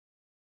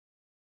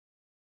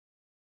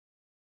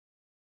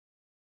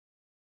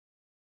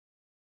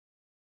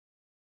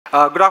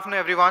Good afternoon,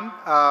 everyone.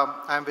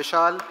 I'm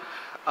Vishal.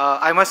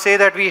 I must say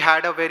that we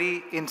had a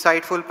very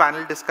insightful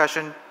panel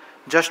discussion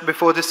just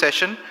before this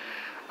session.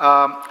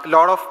 A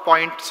lot of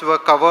points were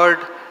covered.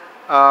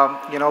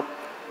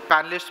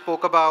 Panelists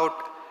spoke about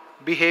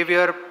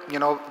behavior.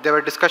 There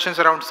were discussions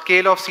around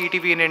scale of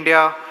CTV in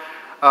India,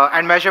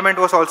 and measurement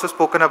was also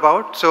spoken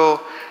about.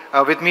 So,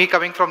 with me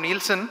coming from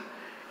Nielsen,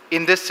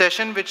 in this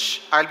session,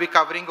 which I'll be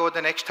covering over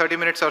the next 30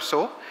 minutes or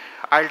so,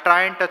 I'll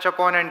try and touch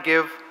upon and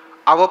give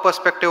our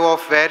perspective of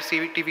where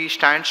CTV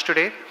stands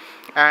today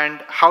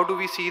and how do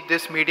we see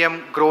this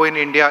medium grow in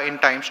India in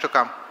times to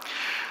come.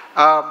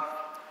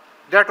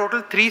 There are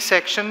total 3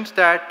 sections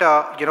that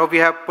we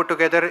have put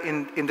together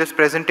in this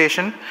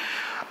presentation.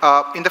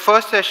 In the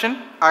first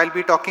session, I'll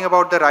be talking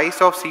about the rise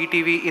of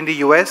CTV in the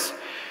US,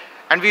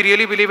 and we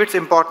really believe it's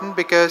important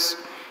because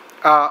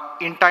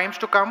in times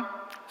to come,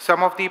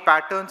 some of the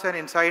patterns and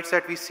insights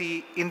that we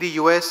see in the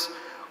US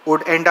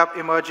would end up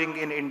emerging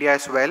in India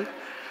as well.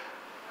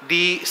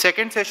 The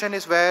second session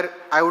is where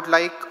I would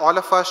like all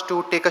of us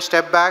to take a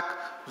step back,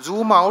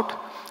 zoom out,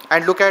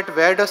 and look at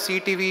where does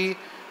CTV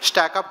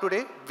stack up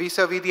today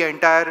vis-a-vis the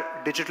entire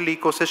digital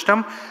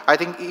ecosystem. I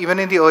think even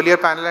in the earlier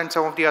panel and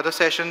some of the other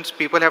sessions,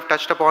 people have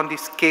touched upon the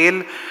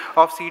scale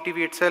of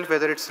CTV itself,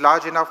 whether it's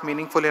large enough,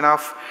 meaningful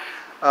enough.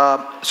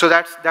 So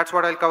that's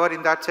what I'll cover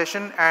in that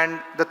session. And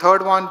the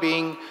third one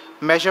being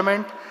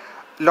measurement.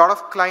 A lot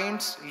of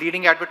clients,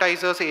 leading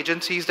advertisers,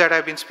 agencies that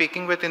I've been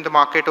speaking with in the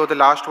market over the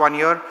last 1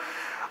 year,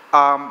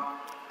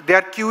 they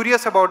are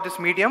curious about this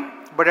medium,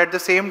 but at the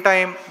same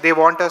time, they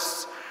want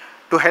us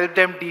to help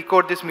them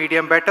decode this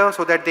medium better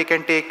so that they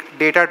can take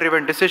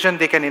data-driven decision,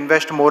 they can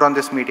invest more on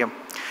this medium.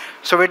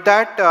 So with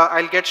that,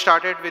 I'll get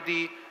started with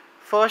the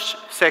first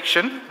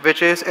section,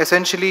 which is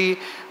essentially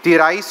the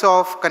rise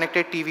of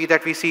connected TV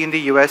that we see in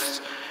the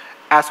US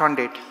as on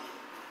date.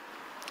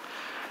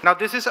 Now,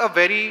 this is a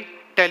very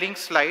telling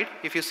slide,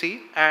 if you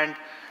see, and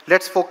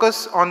let's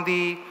focus on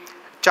the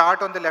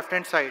chart on the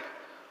left-hand side.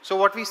 So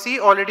what we see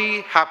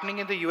already happening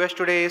in the US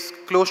today is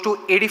close to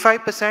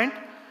 85%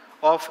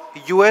 of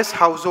US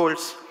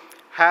households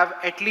have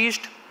at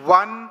least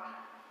one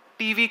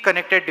TV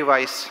connected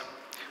device.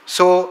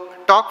 So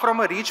talk from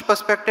a reach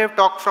perspective,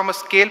 talk from a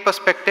scale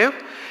perspective,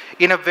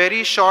 in a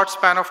very short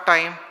span of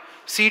time,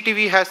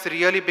 CTV has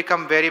really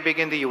become very big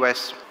in the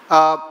US.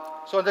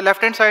 So on the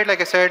left-hand side, like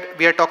I said,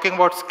 we are talking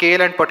about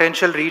scale and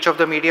potential reach of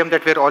the medium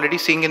that we're already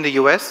seeing in the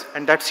US,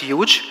 and that's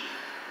huge.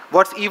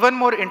 What's even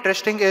more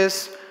interesting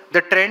is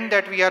the trend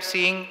that we are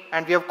seeing,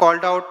 and we have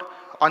called out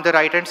on the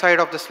right-hand side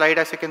of the slide,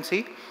 as you can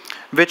see,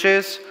 which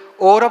is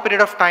over a period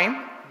of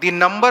time, the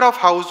number of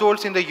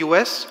households in the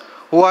US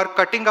who are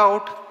cutting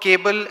out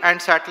cable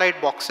and satellite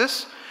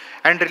boxes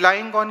and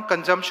relying on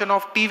consumption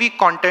of TV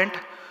content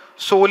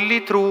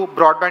solely through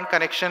broadband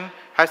connection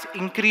has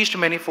increased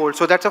manifold.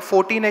 So that's a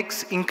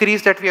 14x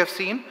increase that we have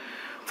seen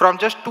from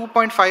just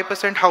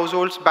 2.5%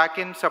 households back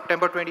in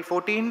September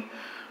 2014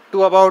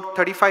 to about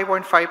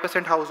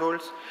 35.5%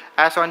 households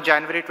as on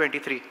January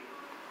 23.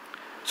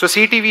 So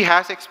CTV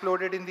has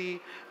exploded in the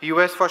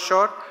US for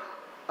sure.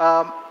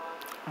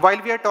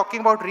 While we are talking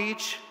about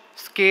reach,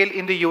 scale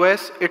in the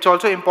US, it's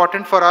also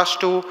important for us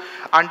to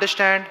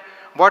understand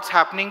what's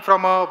happening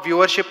from a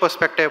viewership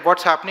perspective,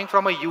 what's happening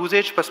from a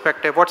usage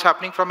perspective, what's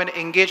happening from an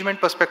engagement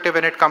perspective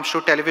when it comes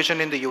to television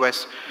in the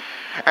US.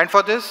 And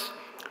for this,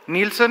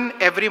 Nielsen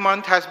every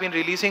month has been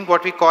releasing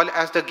what we call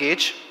as the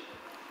gauge.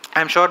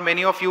 I'm sure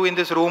many of you in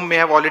this room may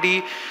have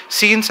already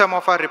seen some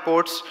of our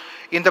reports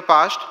in the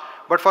past,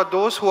 but for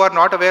those who are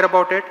not aware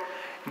about it,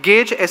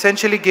 gauge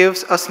essentially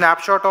gives a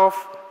snapshot of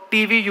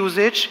TV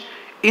usage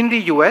in the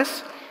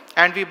US,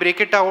 and we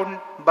break it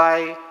down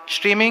by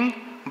streaming,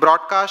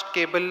 broadcast,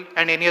 cable,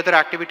 and any other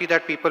activity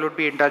that people would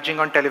be indulging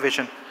on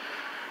television.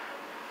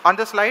 On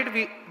the slide,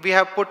 we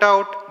have put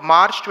out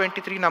March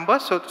 23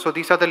 numbers, so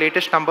these are the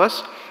latest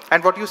numbers.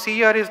 And what you see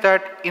here is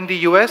that in the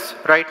US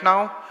right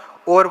now,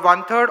 over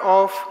 1/3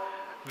 of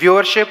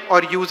viewership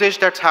or usage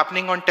that's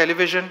happening on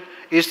television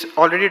is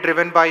already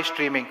driven by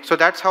streaming. So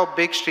that's how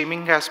big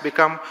streaming has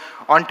become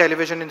on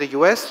television in the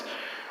US.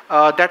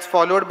 That's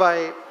followed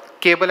by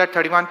cable at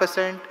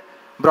 31%,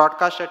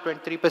 broadcast at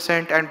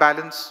 23%, and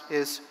balance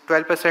is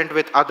 12%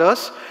 with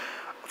others.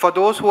 For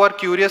those who are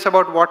curious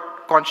about what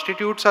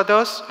constitutes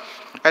others,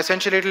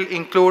 essentially it will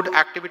include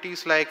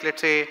activities like,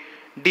 let's say,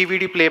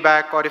 DVD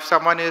playback, or if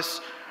someone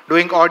is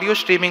doing audio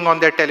streaming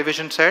on their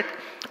television set,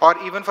 or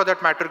even for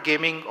that matter,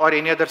 gaming or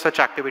any other such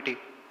activity.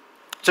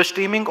 So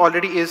streaming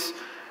already is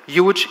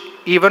huge,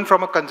 even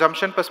from a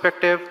consumption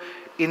perspective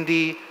in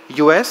the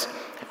US.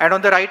 And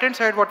on the right-hand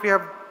side, what we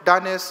have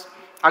done is,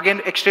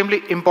 again,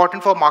 extremely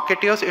important for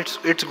marketers.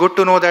 It's good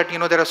to know that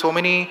there are so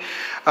many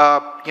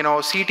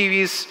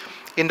CTVs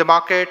in the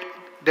market.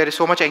 There is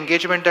so much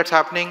engagement that's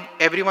happening.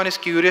 Everyone is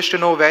curious to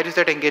know where is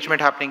that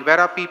engagement happening. Where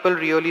are people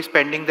really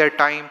spending their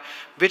time?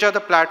 Which are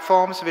the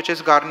platforms which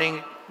is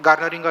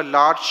garnering a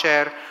large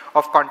share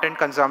of content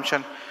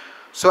consumption?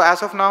 So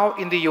as of now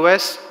in the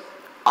US,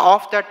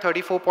 of that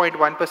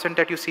 34.1%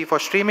 that you see for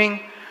streaming,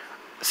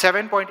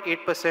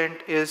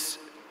 7.8% is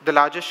the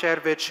largest share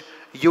which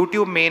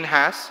YouTube main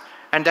has,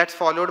 and that's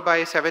followed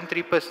by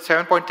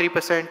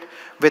 7.3%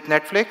 with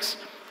Netflix.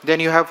 Then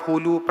you have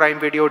Hulu, Prime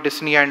Video,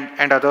 Disney,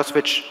 and others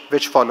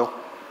which follow.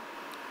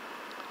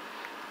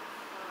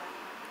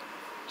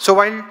 So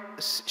while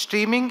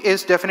streaming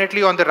is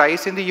definitely on the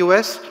rise in the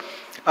US,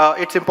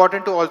 it's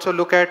important to also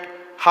look at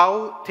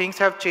how things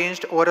have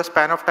changed over a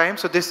span of time.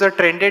 So this is a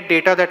trended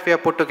data that we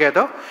have put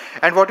together.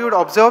 And what you would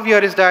observe here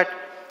is that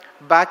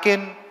back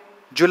in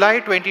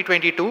July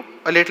 2022,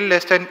 a little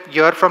less than a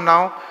year from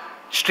now,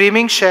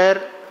 streaming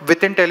share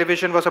within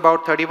television was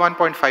about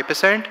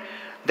 31.5%.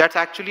 That's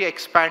actually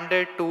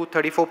expanded to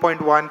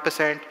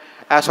 34.1%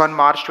 as on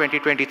March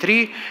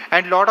 2023.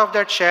 And a lot of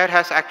that share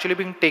has actually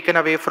been taken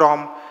away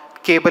from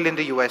cable in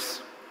the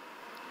US.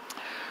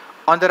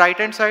 On the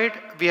right-hand side,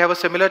 we have a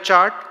similar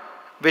chart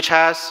which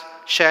has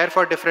share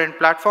for different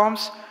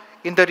platforms.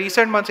 In the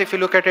recent months, if you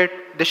look at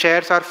it, the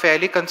shares are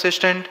fairly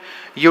consistent.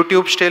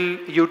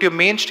 YouTube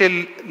main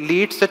still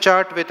leads the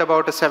chart with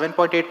about a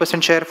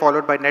 7.8% share,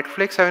 followed by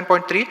Netflix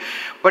 7.3.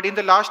 But in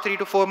the last 3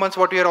 to 4 months,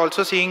 what we are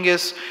also seeing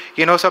is,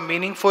 some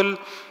meaningful,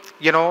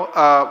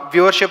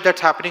 viewership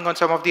that's happening on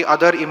some of the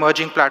other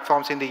emerging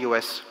platforms in the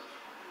US.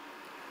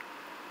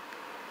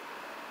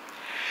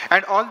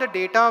 And all the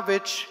data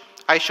which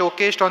I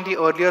showcased on the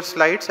earlier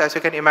slides, as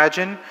you can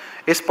imagine,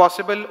 is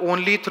possible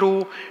only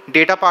through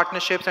data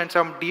partnerships and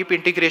some deep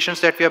integrations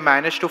that we have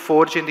managed to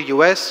forge in the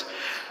US.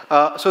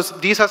 So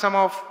these are some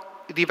of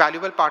the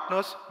valuable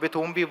partners with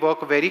whom we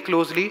work very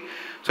closely.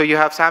 So you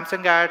have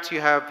Samsung Ads,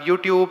 you have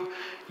YouTube,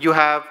 you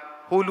have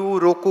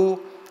Hulu, Roku,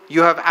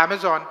 you have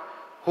Amazon,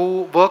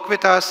 who work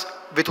with us,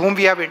 with whom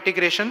we have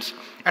integrations.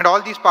 And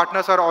all these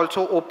partners are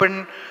also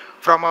open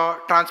from a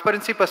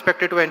transparency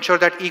perspective to ensure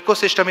that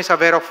ecosystem is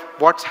aware of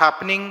what's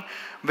happening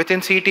within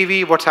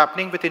CTV, what's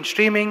happening within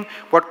streaming,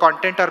 what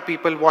content are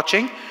people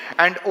watching,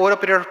 and over a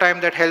period of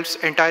time that helps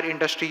entire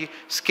industry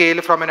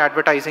scale from an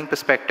advertising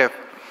perspective.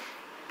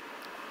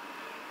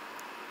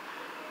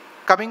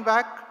 Coming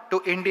back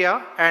to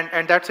India,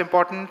 and that's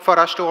important for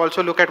us to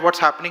also look at what's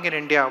happening in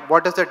India.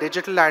 What does the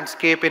digital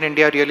landscape in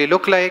India really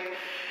look like?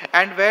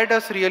 And where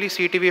does really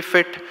CTV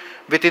fit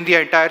within the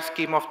entire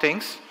scheme of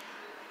things?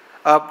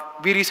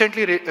 We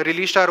recently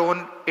released our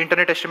own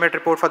internet estimate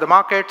report for the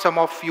market. Some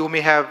of you may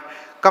have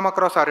come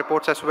across our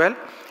reports as well.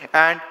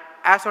 And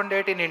as on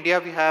date in India,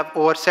 we have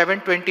over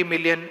 720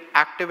 million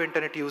active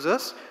internet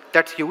users.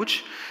 That's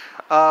huge.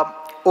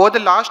 Over the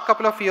last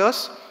couple of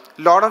years,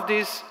 a lot of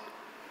this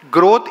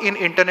growth in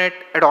internet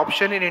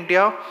adoption in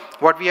India,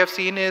 what we have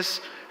seen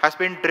has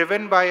been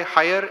driven by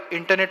higher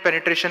internet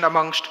penetration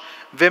amongst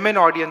women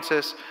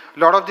audiences. A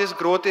lot of this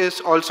growth is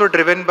also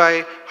driven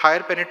by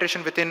higher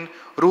penetration within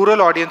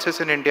rural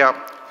audiences in India.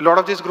 A lot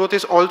of this growth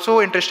is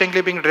also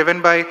interestingly being driven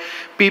by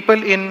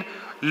people in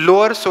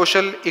lower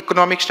social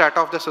economic strata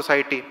of the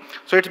society.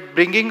 So it's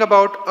bringing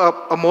about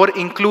a more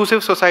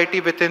inclusive society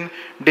within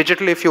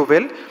digital, if you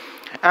will.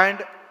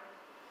 And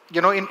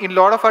in a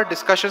lot of our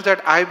discussions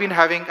that I've been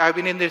having, I've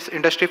been in this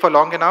industry for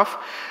long enough.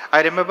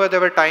 I remember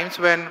there were times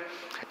when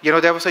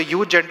there was a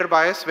huge gender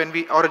bias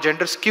or a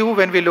gender skew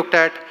when we looked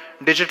at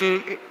digital.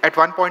 At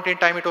one point in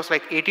time, it was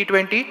like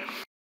 80-20.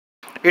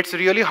 It's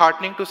really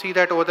heartening to see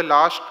that over the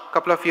last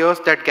couple of years,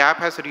 that gap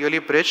has really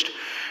bridged.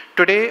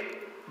 Today,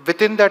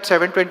 within that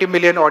 720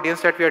 million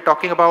audience that we are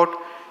talking about,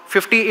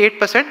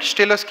 58%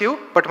 still a skew,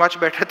 but much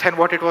better than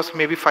what it was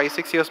maybe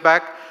 5-6 years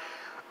back.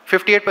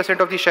 58%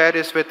 of the share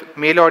is with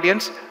male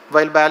audience,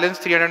 while balance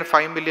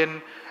 305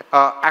 million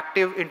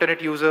active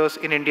internet users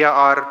in India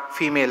are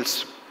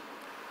females.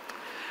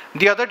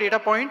 The other data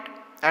point,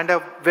 and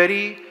a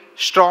very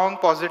strong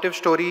positive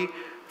story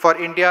for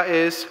India,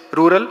 is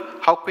rural.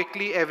 How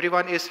quickly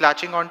everyone is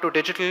latching on to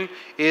digital,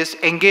 is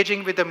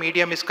engaging with the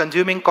medium, is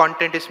consuming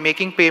content, is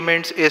making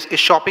payments, is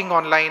shopping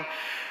online,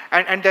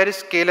 and there is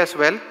scale as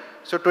well.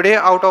 So today,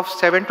 out of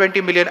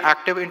 720 million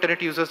active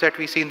internet users that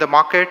we see in the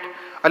market,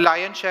 a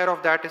lion's share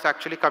of that is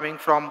actually coming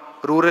from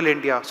rural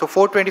India. So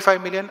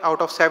 425 million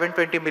out of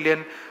 720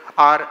 million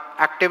are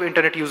active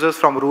internet users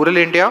from rural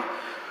India.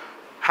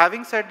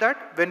 Having said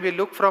that, when we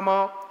look from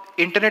a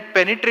internet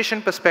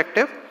penetration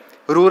perspective,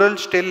 rural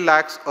still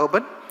lags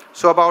urban.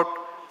 So about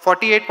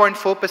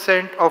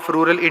 48.4% of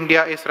rural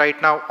India is right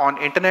now on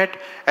internet,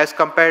 as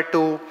compared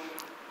to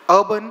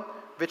urban,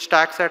 which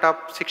stacks at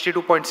up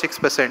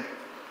 62.6%.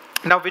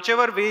 Now,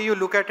 whichever way you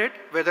look at it,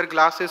 whether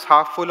glass is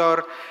half full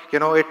or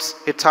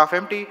it's half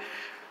empty,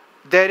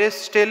 there is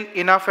still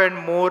enough and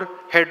more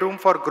headroom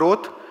for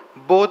growth,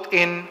 both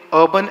in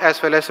urban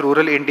as well as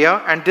rural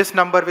India, and this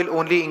number will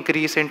only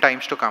increase in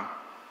times to come.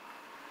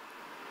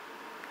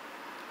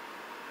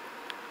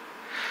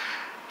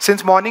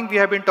 Since morning, we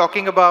have been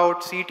talking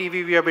about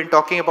CTV, we have been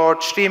talking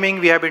about streaming,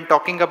 we have been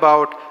talking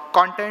about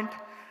content.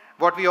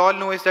 What we all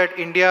know is that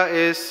India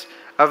is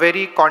a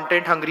very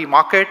content-hungry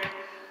market,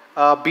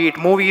 be it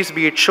movies,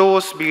 be it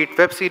shows, be it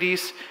web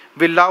series.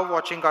 We love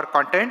watching our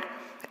content.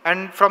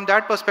 And from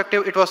that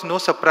perspective, it was no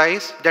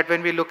surprise that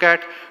when we look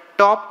at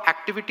top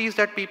activities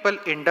that people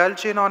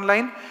indulge in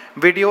online,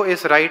 video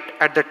is right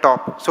at the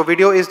top. So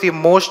video is the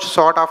most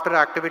sought after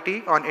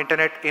activity on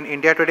internet in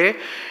India today.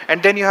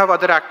 And then you have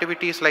other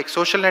activities like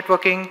social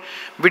networking.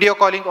 Video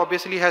calling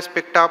obviously has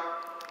picked up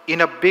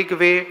in a big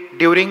way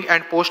during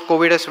and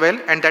post-COVID as well,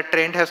 and that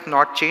trend has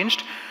not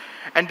changed.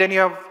 And then you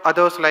have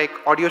others like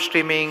audio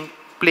streaming,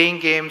 playing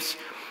games,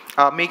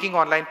 making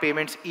online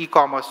payments,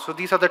 e-commerce. So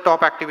these are the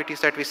top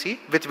activities that we see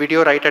with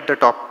video right at the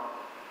top.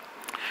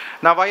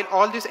 Now, while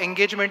all this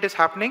engagement is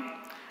happening,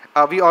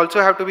 we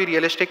also have to be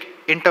realistic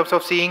in terms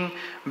of seeing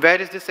where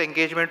is this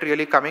engagement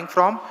really coming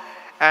from.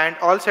 And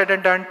all said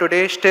and done,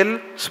 today still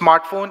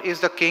smartphone is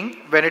the king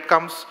when it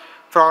comes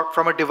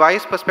from a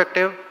device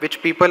perspective,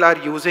 which people are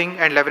using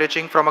and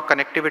leveraging from a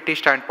connectivity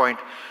standpoint.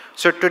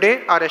 So today,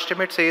 our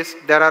estimate says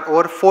there are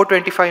over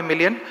 425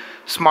 million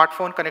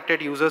smartphone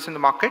connected users in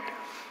the market.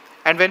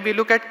 And when we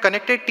look at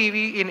connected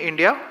TV in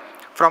India,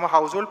 from a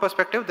household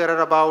perspective, there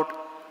are about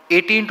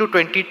 18 to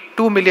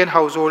 22 million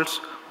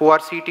households who are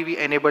CTV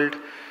enabled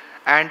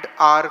and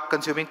are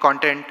consuming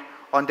content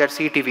on their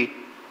CTV.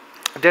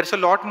 There's a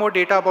lot more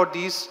data about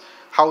these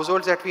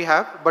households that we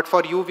have, but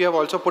for you, we have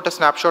also put a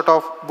snapshot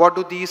of what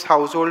do these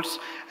households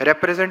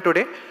represent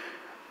today.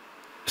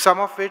 Some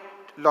of it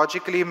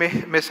logically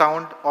may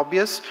sound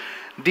obvious.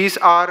 These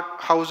are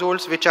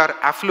households which are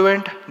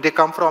affluent. They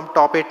come from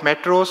top 8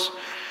 metros.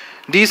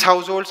 These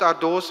households are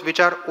those which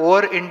are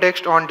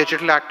over-indexed on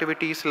digital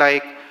activities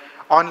like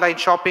online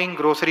shopping,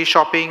 grocery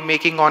shopping,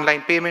 making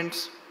online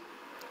payments,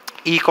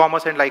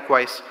 e-commerce, and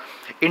likewise.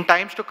 In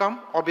times to come,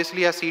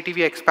 obviously as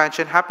CTV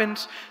expansion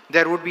happens,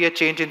 there would be a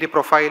change in the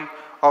profile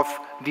of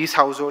these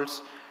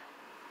households,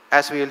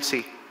 as we will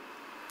see.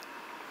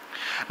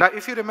 Now,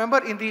 if you remember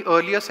in the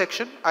earlier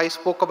section, I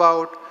spoke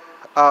about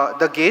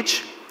the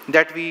gauge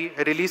that we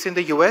release in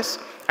the US,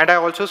 and I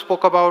also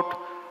spoke about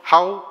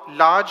how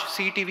large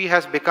CTV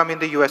has become in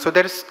the US. So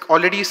there is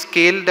already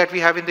scale that we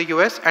have in the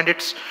US, and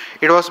it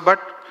was but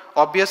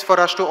obvious for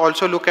us to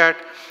also look at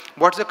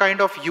what's the kind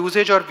of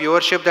usage or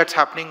viewership that's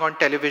happening on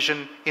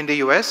television in the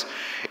US.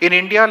 In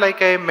India,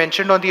 like I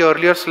mentioned on the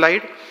earlier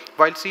slide,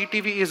 while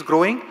CTV is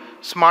growing,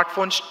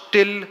 smartphone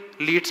still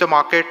leads the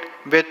market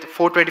with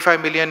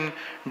 425 million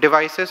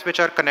devices which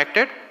are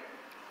connected.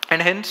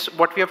 And hence,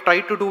 what we have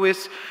tried to do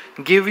is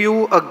give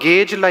you a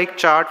gauge-like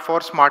chart for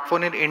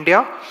smartphone in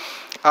India.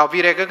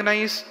 We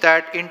recognize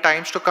that in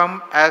times to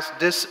come, as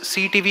this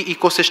CTV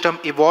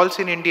ecosystem evolves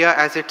in India,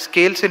 as it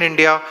scales in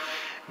India,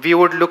 we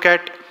would look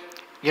at,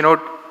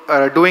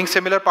 doing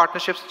similar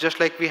partnerships just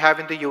like we have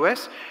in the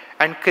US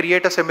and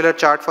create a similar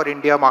chart for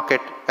India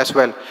market as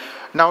well.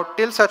 Now,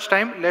 till such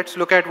time, let's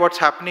look at what's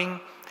happening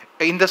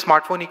in the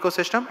smartphone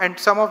ecosystem, and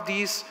some of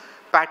these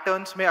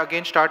patterns may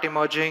again start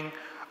emerging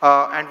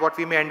and what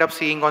we may end up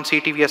seeing on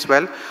CTV as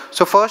well.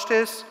 So first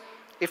is,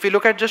 if we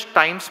look at just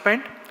time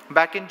spent,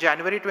 back in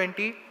January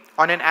 20,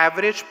 on an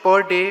average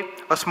per day,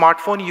 a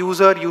smartphone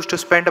user used to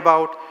spend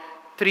about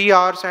 3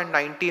 hours and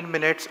 19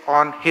 minutes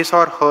on his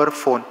or her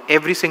phone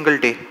every single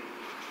day.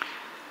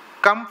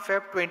 Come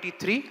Feb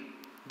 23,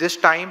 this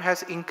time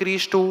has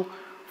increased to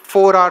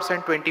 4 hours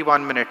and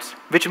 21 minutes,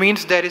 which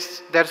means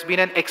there's been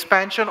an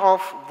expansion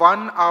of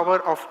 1 hour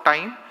of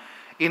time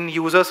in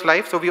users'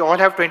 life. So we all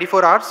have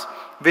 24 hours.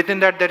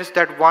 Within that, there is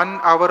that 1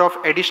 hour of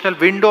additional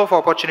window of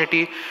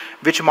opportunity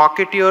which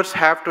marketeers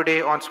have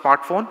today on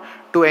smartphone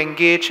to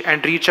engage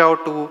and reach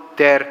out to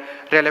their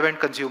relevant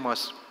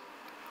consumers.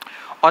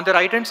 On the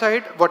right-hand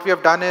side, what we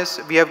have done is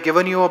we have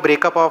given you a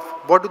breakup of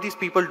what do these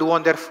people do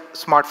on their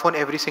smartphone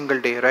every single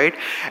day, right?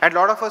 And a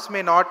lot of us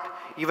may not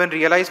even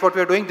realize what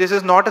we are doing. This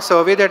is not a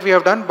survey that we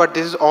have done, but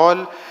this is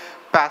all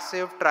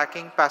passive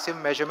tracking, passive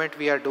measurement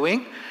we are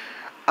doing.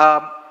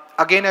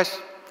 Again,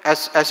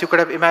 as you could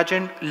have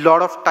imagined, a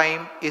lot of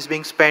time is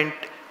being spent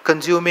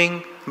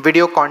consuming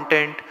video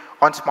content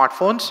on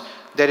smartphones.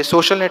 There is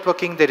social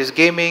networking, there is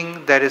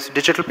gaming, there is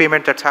digital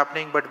payment that's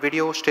happening, but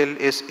video still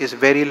is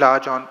very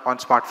large on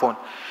smartphone.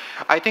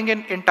 I think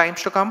in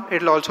times to come,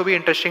 it'll also be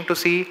interesting to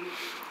see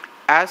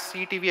as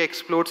CTV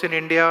explodes in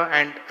India,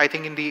 and I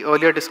think in the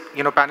earlier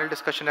panel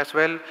discussion as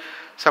well,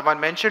 someone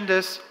mentioned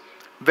this,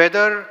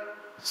 whether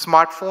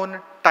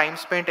smartphone time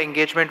spent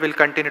engagement will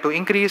continue to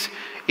increase.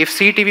 If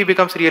CTV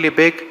becomes really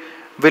big,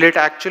 will it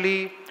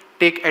actually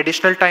take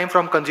additional time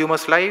from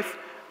consumers' life?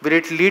 Will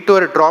it lead to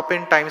a drop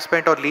in time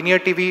spent on linear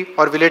TV,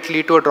 or will it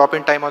lead to a drop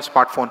in time on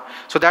smartphone?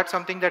 So that's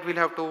something that we'll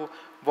have to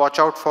watch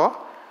out for.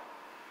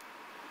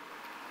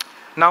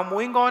 Now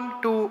moving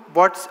on to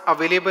what's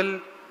available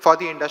for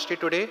the industry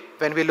today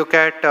when we look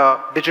at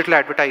digital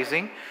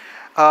advertising.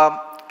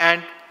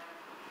 And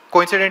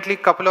coincidentally, a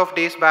couple of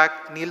days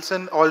back,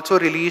 Nielsen also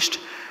released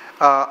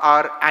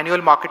our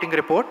annual marketing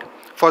report.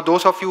 For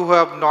those of you who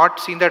have not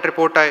seen that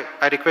report,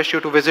 I request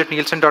you to visit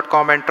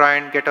Nielsen.com and try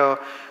and get a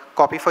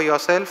copy for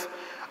yourself.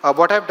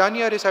 What I've done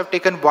here is I've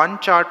taken one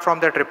chart from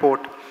that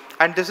report.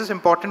 And this is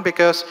important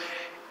because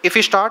if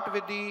we start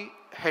with the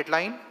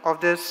headline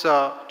of this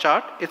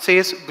chart, it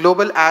says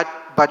global ad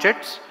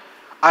budgets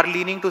are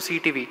leaning to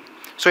CTV.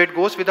 So it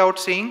goes without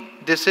saying,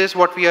 this is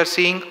what we are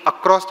seeing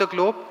across the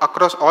globe,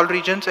 across all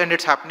regions, and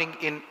it's happening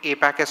in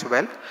APAC as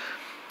well.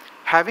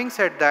 Having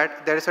said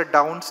that, there is a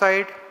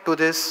downside to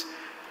this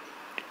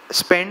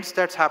spends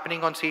that's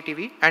happening on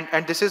CTV,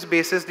 and this is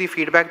basis the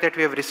feedback that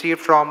we have received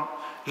from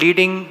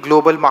leading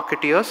global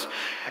marketeers,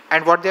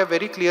 and what they have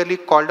very clearly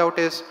called out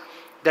is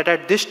that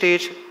at this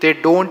stage they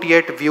don't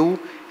yet view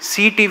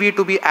CTV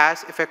to be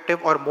as effective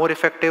or more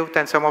effective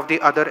than some of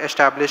the other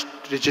established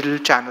digital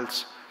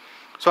channels.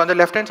 So on the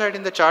left hand side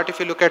in the chart, if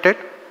you look at it,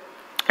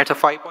 it's a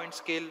 5-point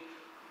scale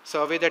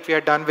survey that we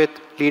have done with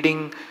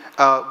leading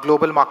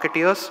global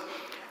marketeers,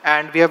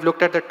 and we have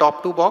looked at the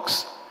top 2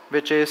 box,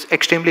 which is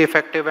extremely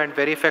effective and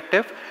very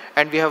effective,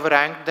 and we have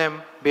ranked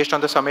them based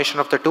on the summation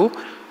of the 2.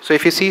 So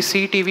if you see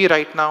CTV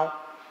right now,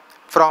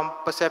 from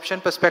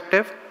perception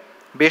perspective,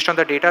 based on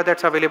the data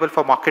that's available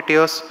for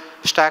marketeers,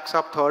 stacks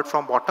up 3rd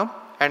from bottom,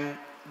 and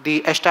the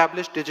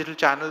established digital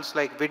channels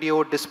like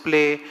video,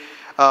 display,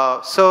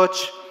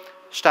 search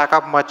stack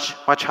up much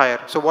higher.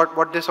 So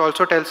what this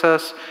also tells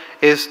us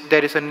is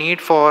there is a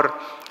need for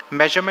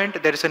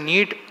measurement, there is a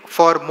need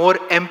for more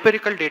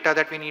empirical data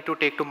that we need to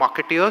take to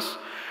marketeers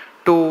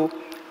to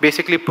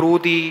basically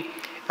prove the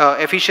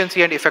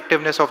efficiency and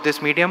effectiveness of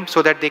this medium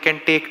so that they can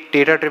take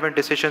data-driven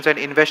decisions and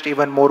invest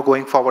even more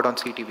going forward on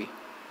CTV.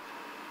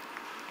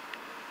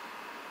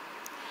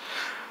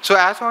 So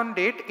as on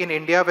date in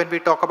India, when we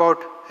talk about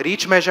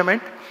reach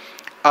measurement,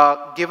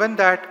 given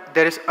that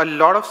there is a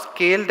lot of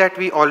scale that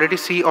we already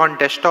see on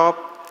desktop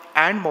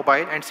and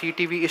mobile, and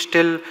CTV is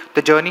still,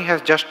 the journey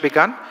has just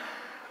begun,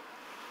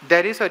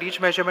 there is a reach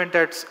measurement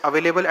that's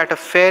available at a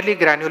fairly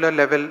granular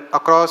level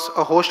across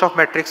a host of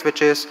metrics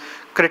which is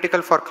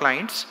critical for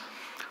clients.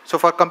 So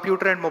for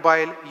computer and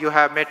mobile, you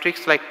have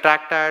metrics like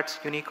tracked ads,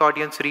 unique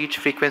audience reach,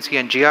 frequency,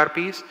 and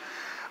GRPs.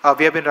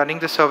 We have been running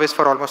this service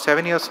for almost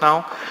 7 years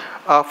now.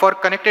 For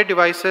connected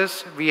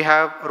devices, we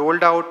have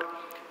rolled out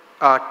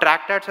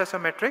tracked ads as a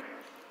metric,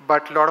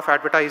 but a lot of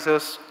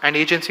advertisers and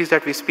agencies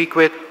that we speak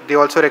with, they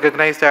also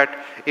recognize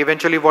that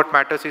eventually what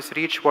matters is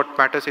reach, what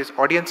matters is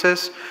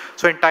audiences.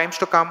 So in times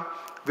to come,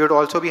 we would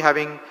also be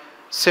having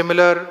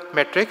similar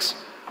metrics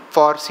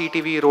for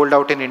CTV rolled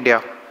out in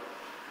India.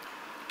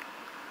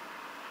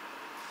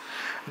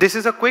 This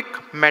is a quick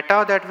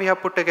meta that we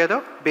have put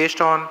together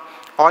based on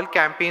all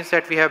campaigns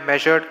that we have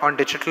measured on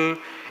digital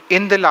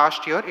in the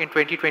last year, in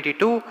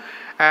 2022.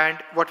 And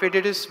what we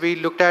did is we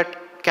looked at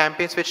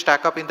campaigns which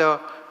stack up in the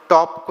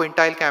top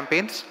quintile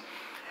campaigns.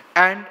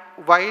 And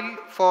while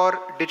for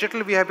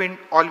digital we have been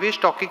always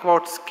talking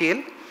about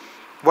scale,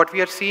 what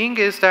we are seeing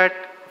is that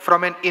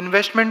from an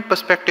investment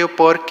perspective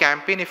per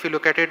campaign, if you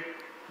look at it,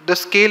 the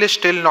scale is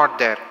still not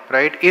there,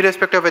 right?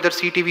 Irrespective of whether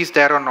CTV is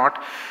there or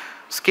not,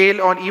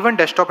 scale on even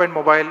desktop and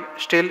mobile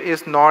still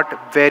is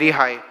not very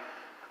high.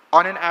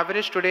 On an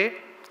average today,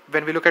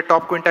 when we look at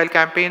top quintile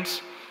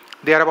campaigns,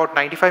 they are about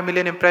 95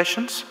 million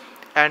impressions.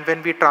 And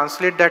when we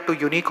translate that to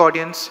unique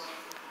audience,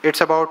 it's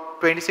about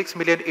 26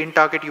 million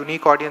in-target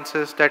unique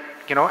audiences that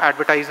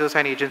advertisers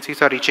and agencies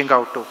are reaching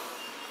out to.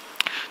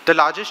 The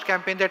largest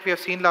campaign that we have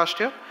seen last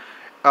year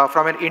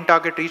from an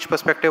in-target reach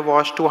perspective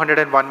was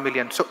 201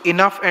 million. So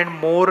enough and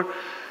more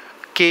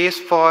case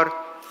for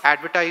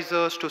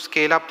advertisers to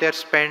scale up their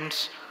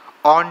spends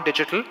on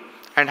digital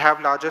and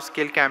have larger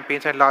scale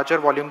campaigns and larger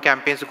volume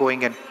campaigns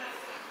going in.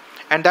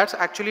 And that's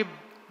actually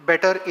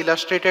better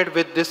illustrated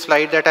with this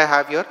slide that I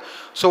have here.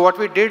 So what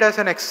we did as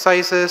an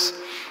exercise is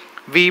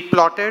we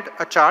plotted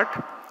a chart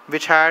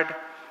which had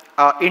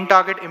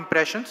in-target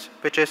impressions,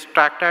 which is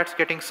tracked ads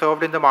getting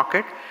served in the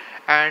market.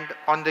 And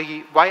on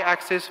the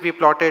y-axis, we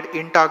plotted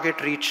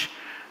in-target reach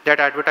that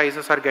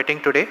advertisers are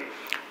getting today,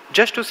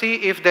 just to see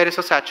if there is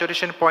a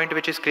saturation point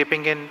which is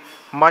creeping in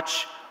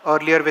much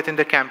earlier within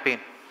the campaign.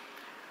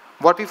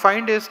 What we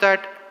find is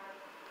that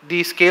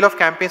the scale of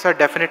campaigns are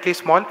definitely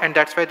small, and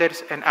that's why there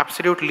is an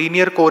absolute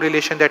linear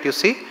correlation that you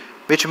see,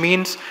 which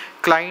means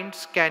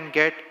clients can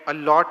get a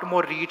lot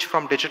more reach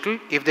from digital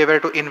if they were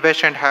to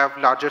invest and have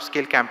larger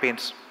scale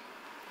campaigns.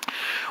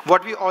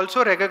 What we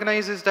also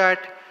recognize is that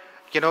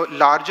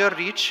larger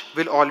reach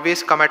will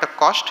always come at a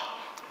cost,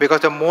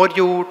 because the more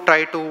you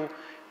try to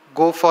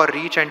go for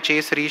reach and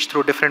chase reach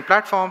through different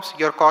platforms,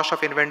 your cost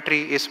of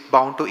inventory is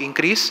bound to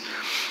increase,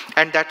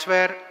 and that's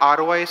where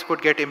ROIs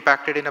could get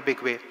impacted in a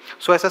big way.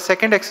 So as a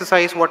second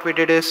exercise, what we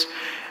did is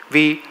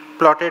we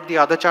plotted the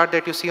other chart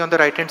that you see on the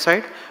right hand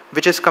side,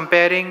 which is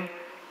comparing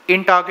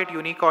in-target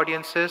unique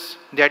audiences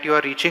that you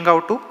are reaching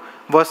out to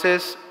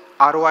versus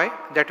ROI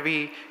that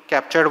we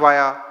captured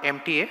via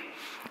MTA.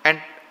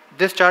 And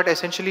this chart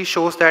essentially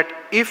shows that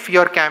if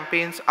your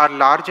campaigns are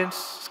large in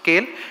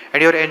scale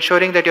and you're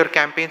ensuring that your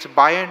campaigns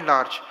by and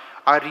large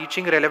are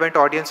reaching relevant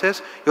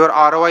audiences, your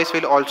ROIs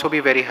will also be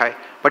very high.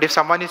 But if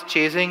someone is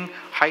chasing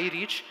high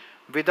reach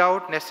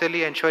without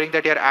necessarily ensuring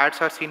that your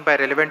ads are seen by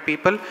relevant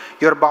people,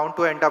 you're bound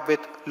to end up with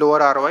lower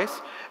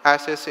ROIs,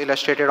 as is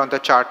illustrated on the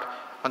chart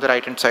on the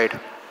right hand side.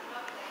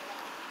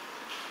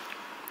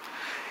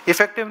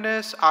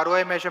 Effectiveness,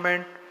 ROI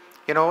measurement,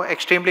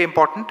 extremely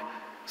important,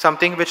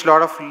 something which a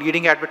lot of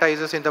leading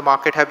advertisers in the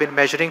market have been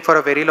measuring for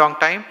a very long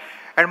time.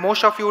 And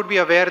most of you would be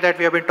aware that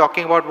we have been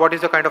talking about what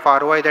is the kind of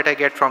ROI that I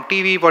get from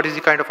TV, what is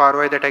the kind of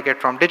ROI that I get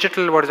from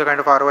digital, what is the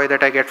kind of ROI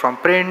that I get from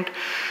print,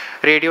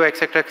 radio,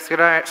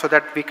 etc., so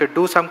that we could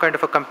do some kind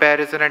of a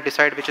comparison and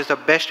decide which is the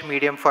best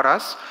medium for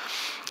us.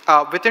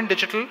 Within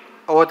digital,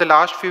 over the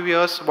last few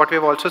years, what we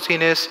have also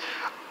seen is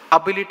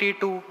ability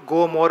to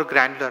go more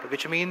granular,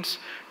 which means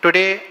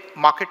today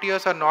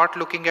marketeers are not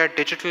looking at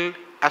digital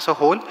as a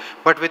whole,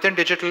 but within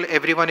digital,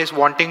 everyone is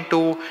wanting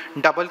to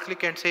double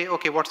click and say,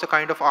 okay, what's the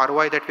kind of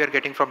ROI that we are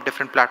getting from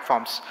different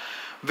platforms?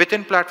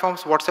 Within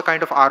platforms, what's the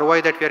kind of ROI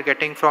that we are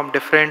getting from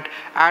different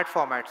ad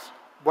formats?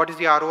 What is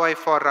the ROI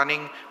for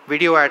running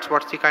video ads?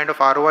 What's the kind of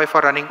ROI for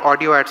running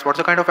audio ads? What's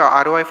the kind of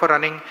ROI for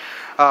running,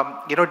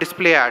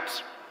 display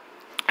ads?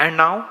 And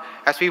now,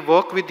 as we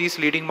work with these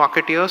leading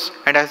marketeers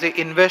and as they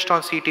invest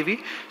on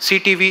CTV,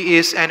 CTV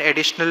is an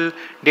additional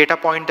data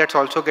point that's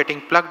also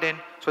getting plugged in,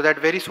 so that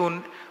very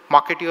soon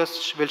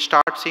marketeers will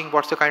start seeing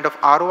what's the kind of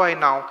ROI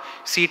now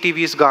CTV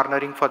is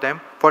garnering for them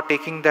for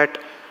taking that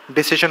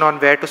decision on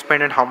where to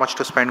spend and how much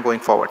to spend going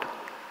forward.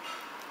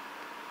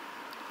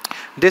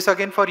 This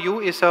again for you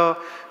is a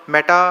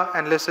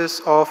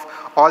meta-analysis of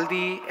all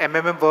the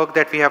MMM work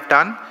that we have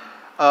done.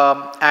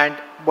 And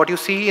what you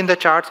see in the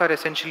charts are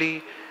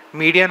essentially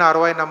median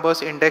ROI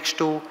numbers indexed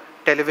to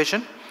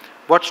television.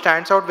 What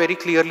stands out very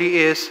clearly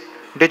is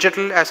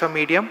digital as a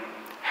medium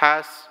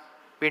has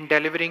been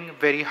delivering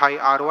very high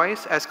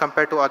ROIs as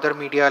compared to other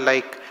media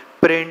like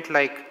print,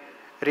 like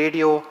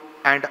radio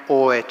and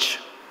OOH.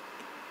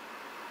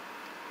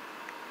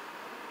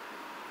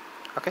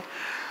 Okay.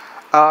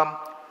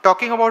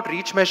 Talking about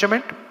reach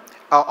measurement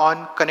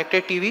on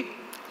connected TV,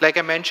 like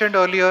I mentioned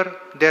earlier,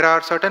 there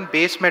are certain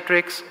base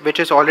metrics which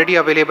is already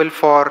available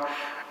for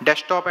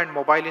desktop and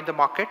mobile in the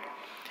market,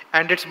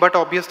 and it's but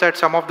obvious that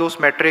some of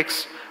those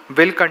metrics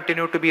will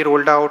continue to be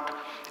rolled out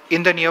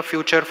in the near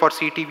future for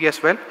CTV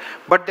as well.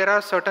 But there are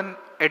certain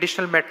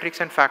additional metrics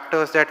and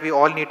factors that we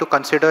all need to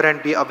consider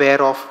and be aware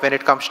of when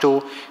it comes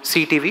to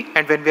CTV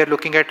and when we are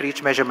looking at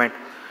reach measurement.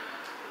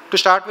 To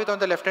start with, on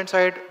the left hand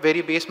side,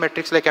 very base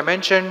metrics like I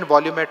mentioned,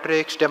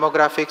 volumetrics,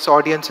 demographics,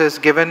 audiences,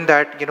 given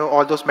that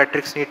all those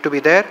metrics need to be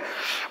there.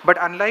 But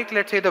unlike,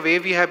 let's say, the way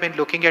we have been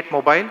looking at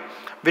mobile,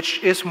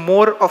 which is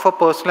more of a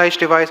personalized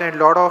device and a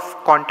lot of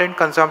content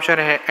consumption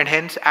and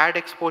hence ad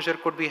exposure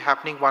could be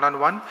happening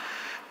one-on-one,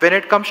 when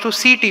it comes to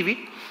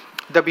CTV,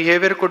 the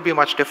behavior could be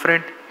much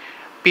different.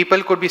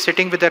 People could be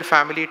sitting with their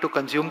family to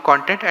consume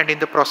content and in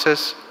the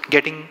process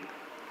getting,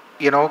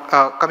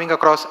 coming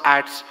across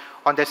ads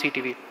on their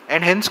CTV.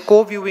 And hence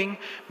co-viewing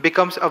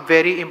becomes a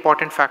very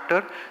important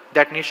factor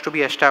that needs to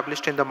be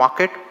established in the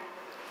market.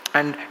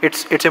 And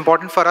it's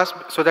important for us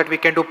so that we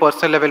can do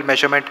personal level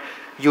measurement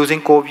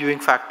using co-viewing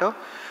factor.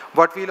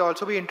 What we'll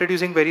also be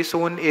introducing very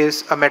soon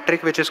is a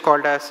metric which is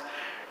called as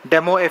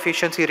demo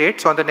efficiency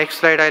rate. So on the next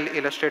slide, I'll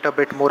illustrate a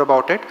bit more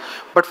about it.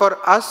 But for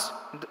us,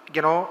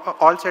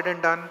 all said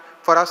and done,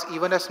 for us,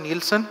 even as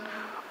Nielsen,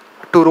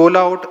 to roll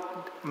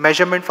out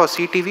measurement for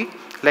CTV,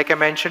 like I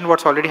mentioned,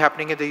 what's already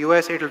happening in the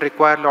US, it will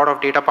require a lot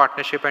of data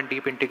partnership and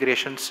deep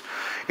integrations.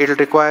 It will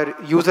require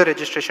user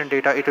registration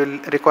data. It will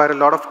require a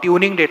lot of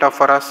tuning data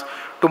for us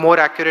to more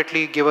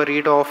accurately give a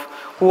read of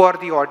who are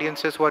the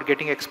audiences who are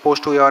getting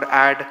exposed to your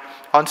ad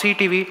on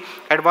CTV.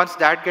 And once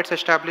that gets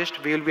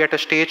established, we will be at a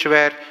stage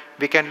where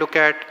we can look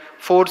at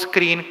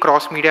 4-screen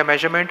cross-media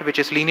measurement, which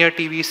is linear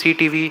TV,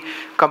 CTV,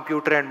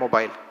 computer, and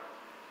mobile.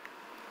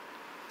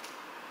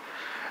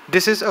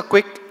 This is a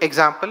quick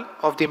example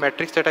of the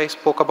metrics that I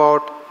spoke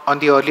about on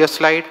the earlier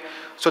slide.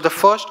 So the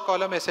first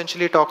column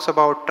essentially talks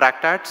about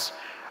tracked ads.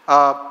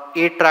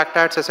 8 tracked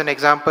ads as an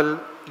example,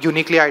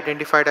 uniquely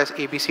identified as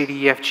A, B, C,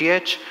 D, E, F, G,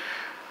 H.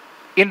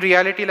 In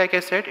reality, like I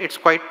said, it's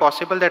quite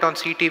possible that on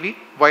CTV,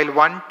 while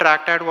one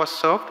tracked ad was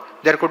served,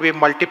 there could be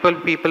multiple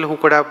people who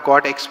could have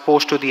got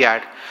exposed to the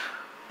ad.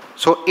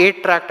 So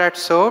 8 tracked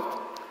ads served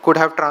could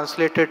have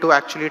translated to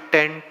actually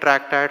 10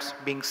 tracked ads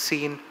being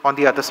seen on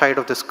the other side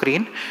of the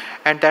screen.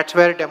 And that's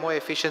where demo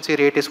efficiency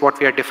rate is what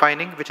we are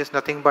defining, which is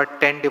nothing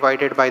but 10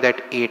 divided by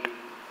that 8.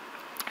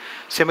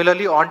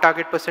 Similarly, on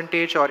target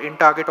percentage or in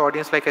target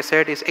audience, like I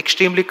said, is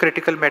extremely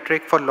critical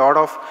metric for a lot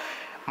of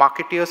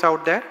marketeers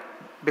out there,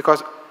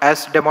 because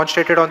as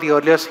demonstrated on the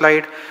earlier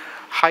slide,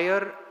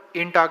 higher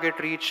in target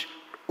reach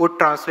would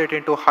translate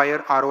into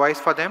higher ROIs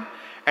for them.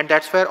 And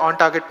that's where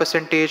on-target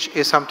percentage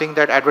is something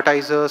that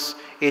advertisers,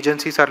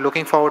 agencies are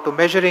looking forward to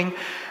measuring.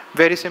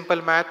 Very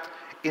simple math.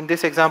 In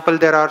this example,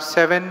 there are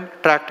 7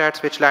 tracked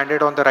ads which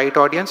landed on the right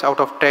audience out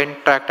of 10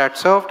 tracked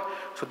ads served.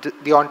 So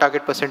the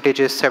on-target percentage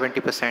is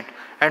 70%.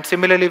 And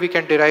similarly, we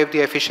can derive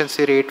the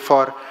efficiency rate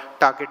for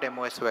target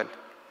demo as well.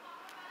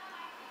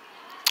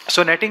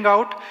 So netting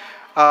out,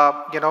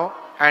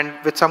 and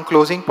with some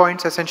closing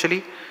points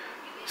essentially,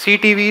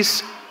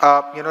 CTVs,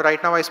 right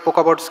now I spoke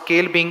about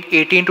scale being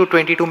 18 to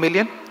 22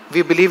 million.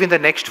 We believe in the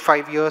next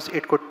 5 years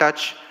it could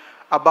touch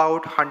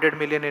about 100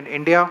 million in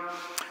India.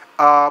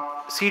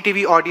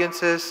 CTV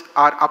audiences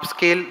are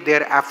upscale, they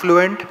are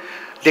affluent,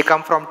 they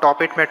come from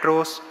top 8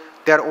 metros,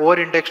 they are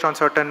over-indexed on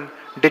certain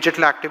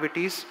digital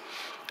activities.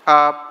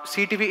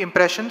 CTV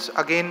impressions,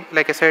 again,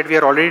 like I said, we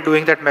are already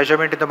doing that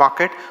measurement in the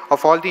market.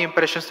 Of all the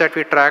impressions that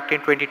we tracked in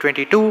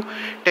 2022,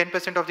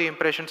 10% of the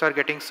impressions are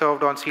getting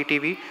served on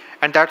CTV,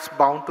 and that's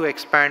bound to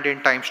expand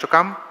in times to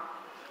come.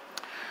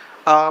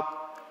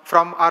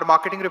 From our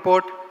marketing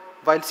report,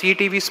 while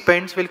CTV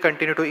spends will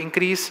continue to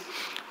increase,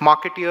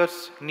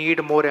 marketeers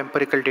need more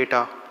empirical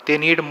data. They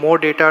need more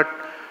data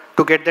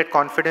to get that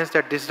confidence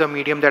that this is the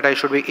medium that I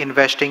should be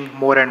investing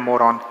more and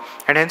more on.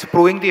 And hence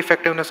proving the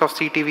effectiveness of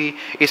CTV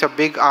is a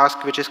big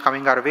ask which is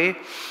coming our way.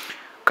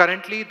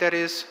 Currently, there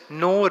is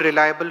no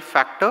reliable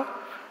factor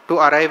to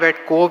arrive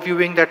at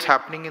co-viewing that's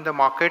happening in the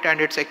market, and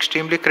it's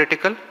extremely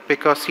critical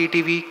because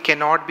CTV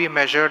cannot be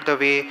measured the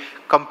way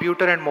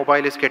computer and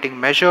mobile is getting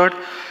measured.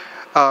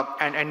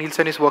 And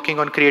Nielsen is working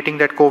on creating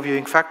that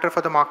co-viewing factor for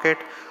the market.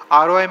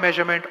 ROI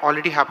measurement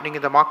already happening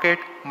in the market.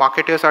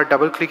 Marketers are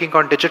double-clicking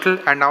on digital,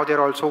 and now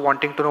they're also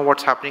wanting to know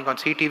what's happening on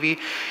CTV.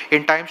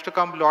 In times to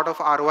come, a lot of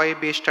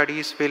ROI-based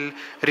studies will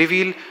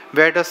reveal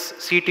where does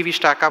CTV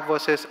stack up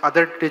versus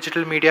other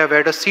digital media,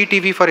 where does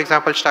CTV, for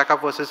example, stack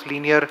up versus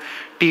linear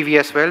TV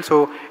as well.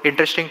 So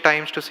interesting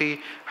times to see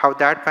how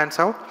that pans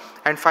out.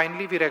 And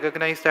finally, we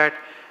recognize that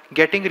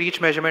getting reach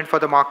measurement for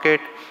the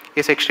market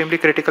is extremely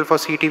critical for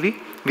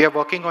CTV. We are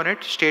working on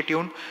it. Stay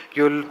tuned.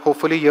 You'll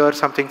hopefully hear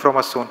something from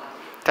us soon.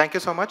 Thank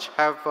you so much.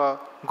 Have a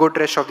good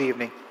rest of the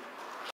evening.